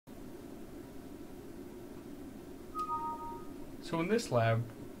So in this lab,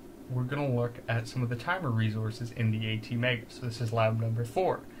 we're going to look at some of the timer resources in the AT Mega. So this is lab number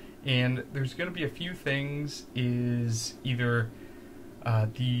 4. And there's going to be a few things, is either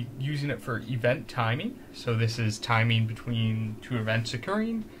using it for event timing. So this is timing between two events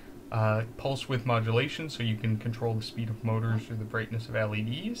occurring. Pulse width modulation, so you can control the speed of motors or the brightness of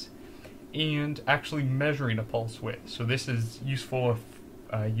LEDs. And actually measuring a pulse width. So this is useful if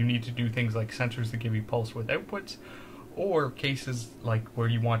you need to do things like sensors that give you pulse width outputs, or cases like where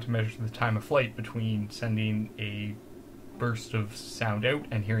you want to measure the time of flight between sending a burst of sound out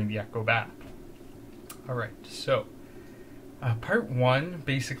and hearing the echo back. Alright, so part 1,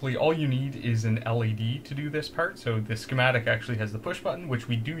 basically all you need is an LED to do this part. So the schematic actually has the push button, which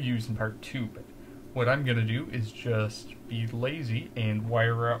we do use in part 2, but what I'm going to do is just be lazy and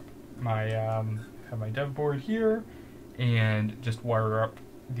wire up my have my dev board here and just wire up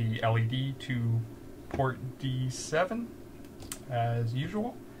the LED to port D7 as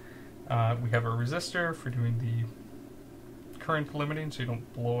usual. We have a resistor for doing the current limiting so you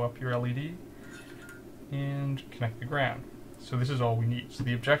don't blow up your LED, and connect the ground. So this is all we need. So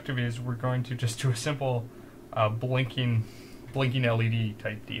the objective is we're going to just do a simple blinking LED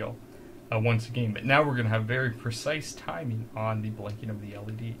type deal once again, but now we're going to have very precise timing on the blinking of the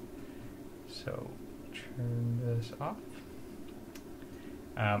LED. So turn this off.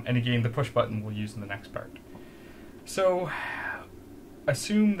 And again, the push button we'll use in the next part. So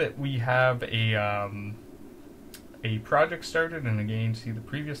assume that we have a project started, and again, see the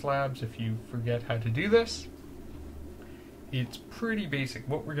previous labs if you forget how to do this. It's pretty basic.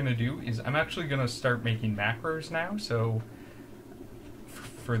 What we're going to do is I'm actually going to start making macros now. So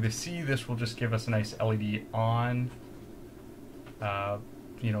for the C, this will just give us a nice LED on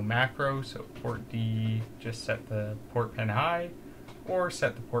macro. So port D, just set the port pin high, or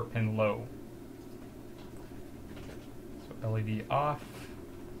set the port pin low. So LED off,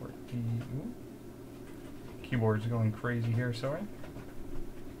 port D. Ooh. Keyboard's going crazy here, sorry.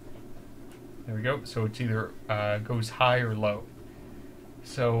 There we go. So it's either goes high or low.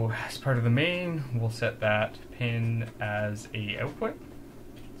 So as part of the main, we'll set that pin as a output.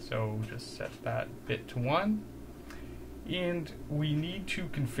 So just set that bit to 1. And we need to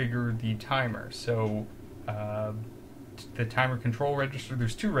configure the timer. So the timer control register,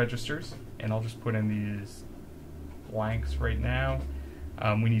 there's 2 registers, and I'll just put in these blanks right now.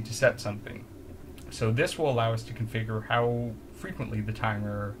 We need to set something. So this will allow us to configure how frequently the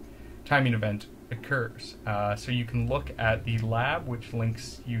timing event occurs. So you can look at the lab, which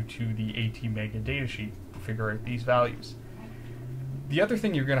links you to the AT Mega datasheet to figure out these values. The other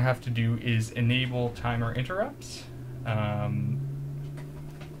thing you're going to have to do is enable timer interrupts.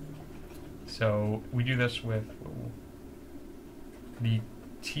 So we do this with the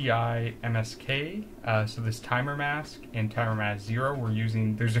TI MSK, so this timer mask and timer mask 0,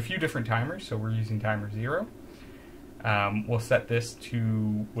 there's a few different timers, so we're using timer 0. We'll set this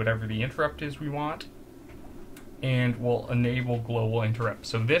to whatever the interrupt is we want, and we'll enable global interrupts.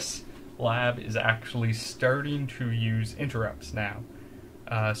 So this lab is actually starting to use interrupts now.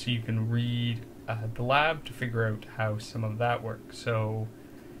 So you can read the lab to figure out how some of that works. So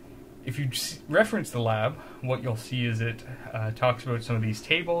if you reference the lab, what you'll see is it talks about some of these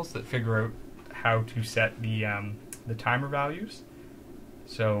tables that figure out how to set the timer values.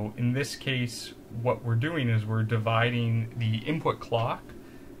 So in this case, what we're doing is we're dividing the input clock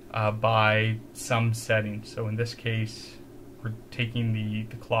by some setting. So in this case, we're taking the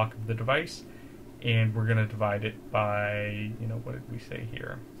clock of the device, and we're going to divide it by, what did we say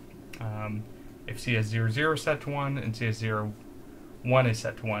here? If CS00 set to 1 and CS01 is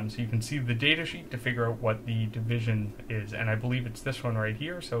set to 1. So you can see the data sheet to figure out what the division is, and I believe it's this one right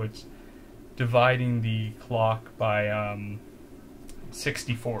here. So it's dividing the clock by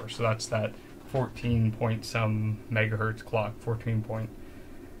 64. So that's that 14 point some megahertz clock, 14.745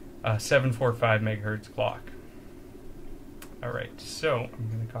 megahertz clock. Alright, so I'm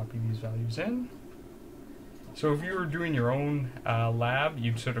going to copy these values in. So if you were doing your own lab,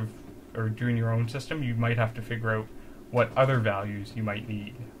 or doing your own system, you might have to figure out what other values you might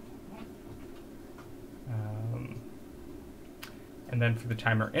need. And then for the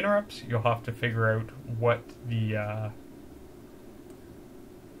timer interrupts, you'll have to figure out what the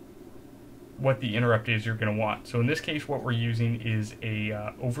interrupt is you're going to want. So in this case, what we're using is a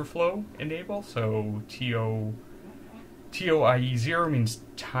overflow enable. So TOIE 0 means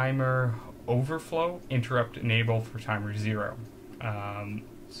timer overflow interrupt enable for timer 0.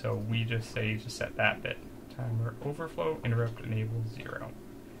 So we just say to set that bit. Timer overflow interrupt enable 0.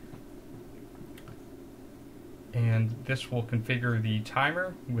 And this will configure the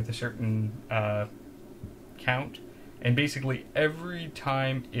timer with a certain count, And basically every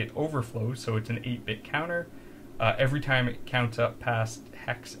time it overflows, so it's an 8-bit counter, every time it counts up past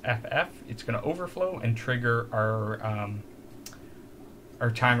hex FF, it's going to overflow and trigger our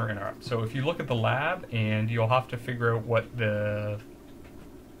timer interrupt. So if you look at the lab, and you'll have to figure out what the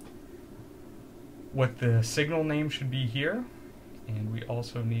signal name should be here, and we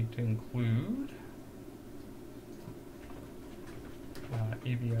also need to include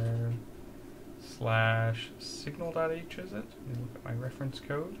AVR/signal.h, is it? Let me look at my reference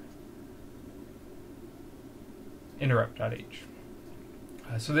code. Interrupt.h.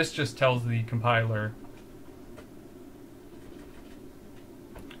 So this just tells the compiler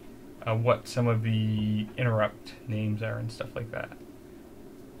what some of the interrupt names are and stuff like that.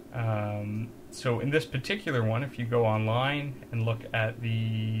 So in this particular one, if you go online and look at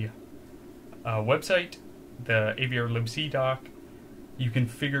the website, the AVR libc doc, you can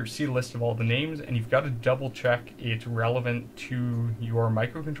see a list of all the names, and you've got to double check it's relevant to your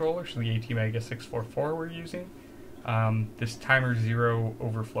microcontroller, so the ATmega 644 we're using, this timer 0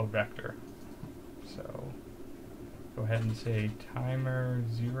 overflow vector. So go ahead and say timer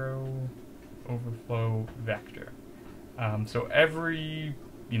 0 overflow vector. So every,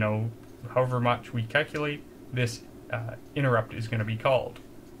 however much we calculate, this interrupt is going to be called.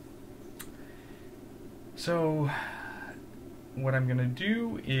 So what I'm going to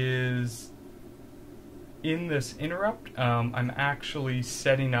do is, in this interrupt, I'm actually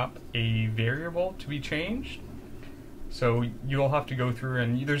setting up a variable to be changed. So you'll have to go through,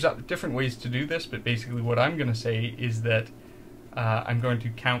 and there's different ways to do this, but basically what I'm going to say is that I'm going to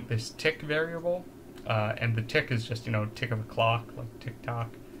count this tick variable, and the tick is just, tick of a clock, like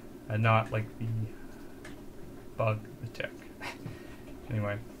tick-tock, not like the bug, the tick.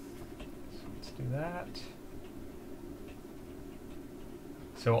 Anyway, so let's do that.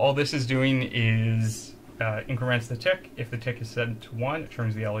 So all this is doing is increments the tick. If the tick is set to 1, it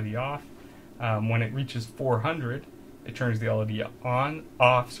turns the LED off. When it reaches 400, it turns the LED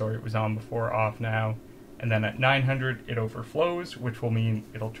off. Sorry, it was on before, off now. And then at 900, it overflows, which will mean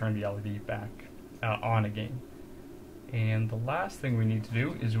it'll turn the LED back on again. And the last thing we need to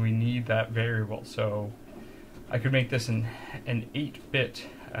do is we need that variable. So I could make this an 8-bit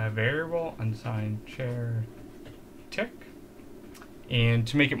variable, unsigned chair tick. And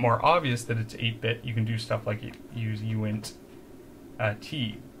to make it more obvious that it's 8-bit, you can do stuff like use uint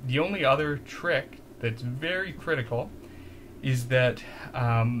t. The only other trick that's very critical is that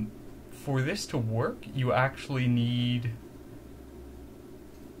for this to work, you actually need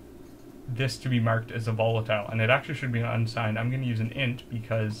this to be marked as a volatile, and it actually should be unsigned. I'm going to use an int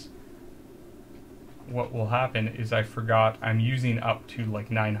because what will happen is I forgot I'm using up to like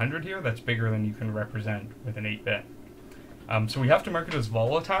 900 here. That's bigger than you can represent with an 8-bit. So we have to mark it as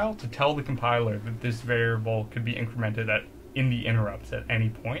volatile to tell the compiler that this variable could be incremented in the interrupts at any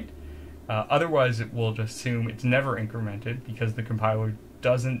point. Otherwise, it will just assume it's never incremented because the compiler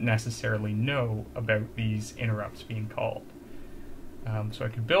doesn't necessarily know about these interrupts being called. So I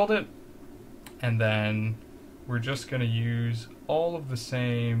could build it, and then we're just going to use all of the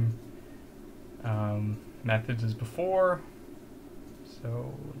same methods as before.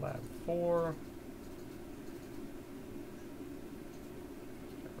 So lab 4.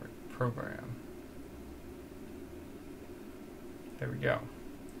 Program. There we go.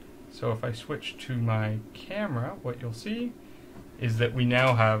 So if I switch to my camera, what you'll see is that we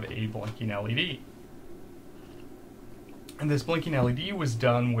now have a blinking LED. And this blinking LED was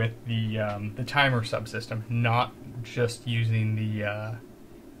done with the timer subsystem, not just using the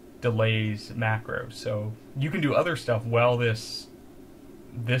delays macro. So you can do other stuff while this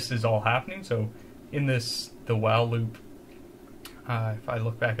is all happening. So in the while loop, if I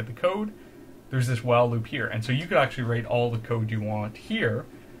look back at the code, there's this while loop here. And so you could actually write all the code you want here,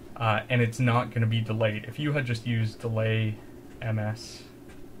 and it's not going to be delayed. If you had just used delay ms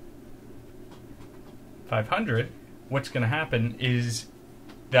 500, what's going to happen is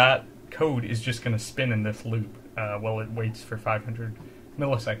that code is just going to spin in this loop while it waits for 500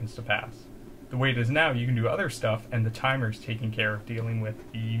 milliseconds to pass. The way it is now, you can do other stuff, and the timer's taking care of dealing with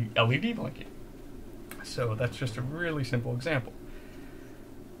the LED blinking. So that's just a really simple example.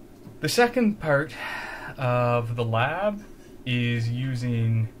 The second part of the lab is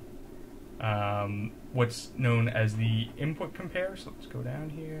using what's known as the input compare. So let's go down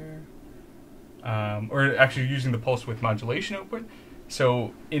here. Or actually using the pulse width modulation output.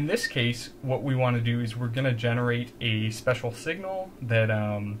 So in this case, what we want to do is we're going to generate a special signal that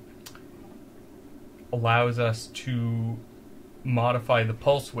allows us to modify the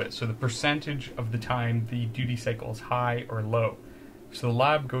pulse width, so the percentage of the time the duty cycle is high or low. So the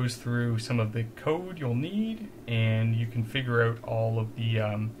lab goes through some of the code you'll need, and you can figure out all of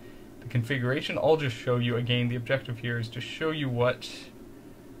the configuration. I'll just show you, again, the objective here is to show you what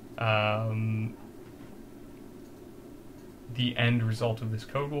the end result of this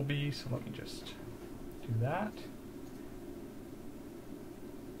code will be. So let me just do that.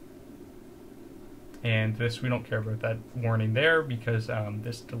 And this, we don't care about that warning there because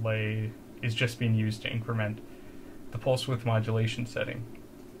this delay is just being used to increment the pulse width modulation setting.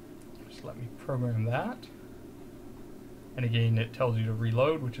 Just let me program that. And again, it tells you to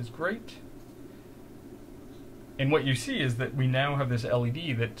reload, which is great. And what you see is that we now have this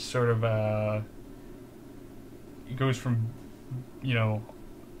LED that sort of it goes from, you know,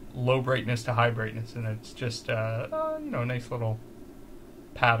 low brightness to high brightness, and it's just you know, a nice little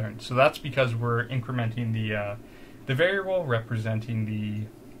pattern. So that's because we're incrementing the variable representing the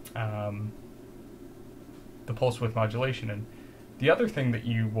pulse width modulation. And the other thing that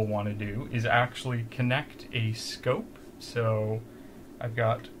you will want to do is actually connect a scope. So I've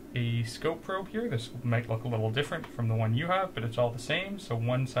got a scope probe here. This might look a little different from the one you have, but it's all the same. So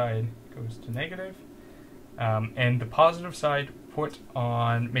one side goes to negative, and the positive side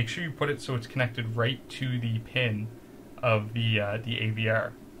make sure you put it so it's connected right to the pin of the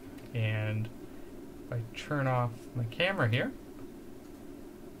AVR. And if I turn off my camera here,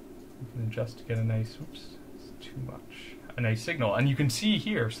 you can adjust to get a nice, oops, it's too much, a nice signal. And you can see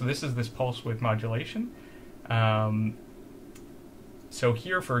here, so this is this pulse width modulation. So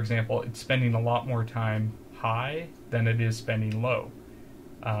here, for example, it's spending a lot more time high than it is spending low.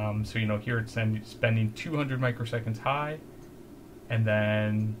 So, you know, here it's spending 200 microseconds high, and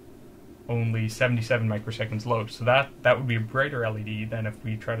then only 77 microseconds low. So that would be a brighter LED than if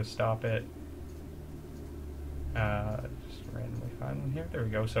we try to stop it. Just randomly find one here. There we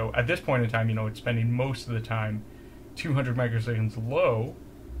go. So at this point in time, you know, it's spending most of the time 200 microseconds low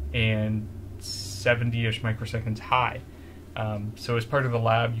and 70-ish microseconds high. So as part of the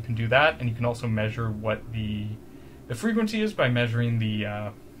lab, you can do that, and you can also measure what the frequency is by measuring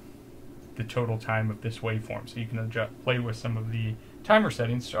the total time of this waveform. So you can play with some of the timer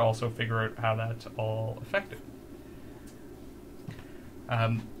settings to also figure out how that's all affected.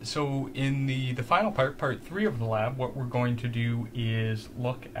 So in the final part 3 of the lab, what we're going to do is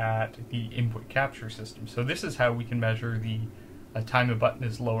look at the input capture system. So this is how we can measure the time a button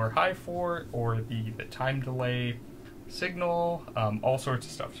is low or high for, or the time delay signal, all sorts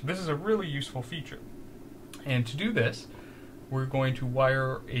of stuff. So this is a really useful feature. And to do this, we're going to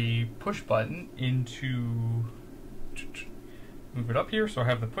wire a push button into, move it up here, so I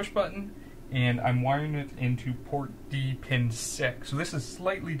have the push button, and I'm wiring it into port D pin 6. So this is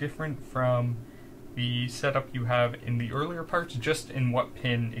slightly different from the setup you have in the earlier parts, just in what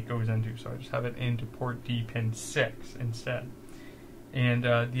pin it goes into. So I just have it into port D pin 6 instead. And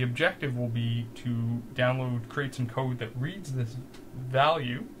the objective will be to create some code that reads this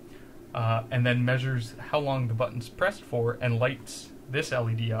value and then measures how long the button's pressed for and lights this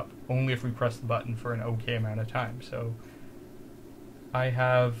LED up only if we press the button for an okay amount of time. So I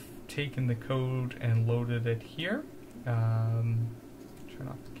have taken the code and loaded it here. Turn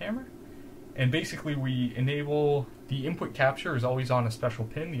off the camera. And basically we enable the input capture is always on a special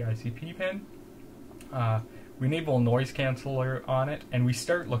pin, the ICP pin. We enable a noise canceller on it, and we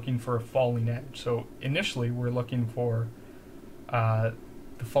start looking for a falling edge. So initially we're looking for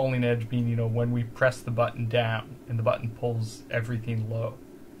the falling edge being, you know, when we press the button down and the button pulls everything low.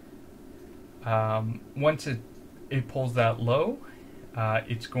 Once it pulls that low,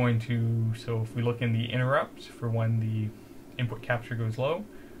 it's going to, so if we look in the interrupt for when the input capture goes low,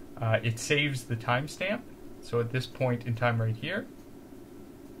 it saves the timestamp. So at this point in time right here,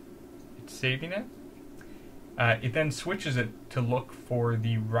 it's saving it. It then switches it to look for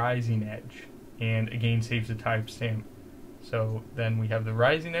the rising edge, and again saves the timestamp. So then we have the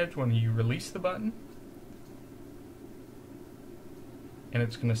rising edge when you release the button, and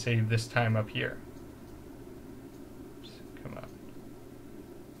it's going to save this time up here. Come on.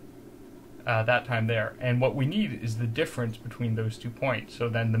 That time there. And what we need is the difference between those 2 points. So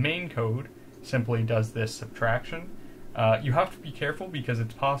then the main code simply does this subtraction. You have to be careful because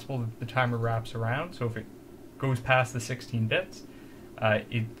it's possible that the timer wraps around. So if it goes past the 16 bits,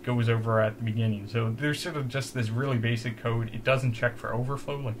 it goes over at the beginning. So there's sort of just this really basic code. It doesn't check for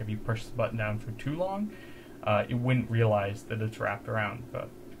overflow, like if you push the button down for too long, it wouldn't realize that it's wrapped around. But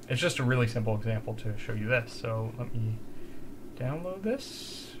it's just a really simple example to show you this. So let me download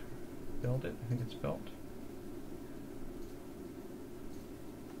this, build it. I think it's built.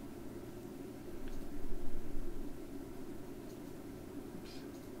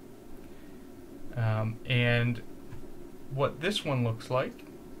 And what this one looks like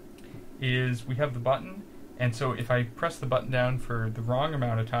is we have the button, and so if I press the button down for the wrong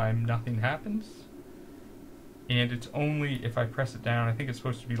amount of time, nothing happens. And it's only if I press it down, I think it's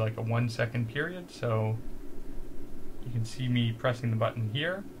supposed to be like a 1 second period, so you can see me pressing the button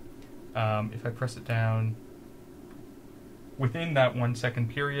here. If I press it down within that 1 second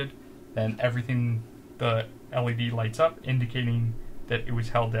period, then everything, the LED lights up, indicating that it was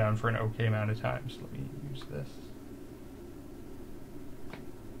held down for an okay amount of time. So let me use this.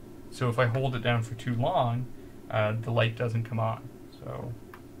 So if I hold it down for too long, the light doesn't come on. So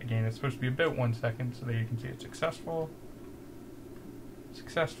again, it's supposed to be about 1 second, so there you can see it's successful,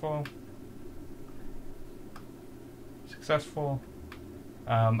 successful, successful.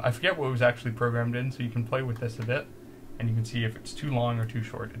 I forget what was actually programmed in, so you can play with this a bit, and you can see if it's too long or too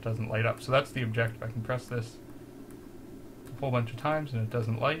short, it doesn't light up. So that's the objective. I can press this a whole bunch of times and it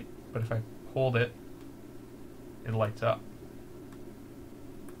doesn't light, but if I hold it, it lights up.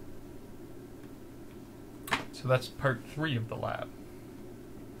 So that's part 3 of the lab.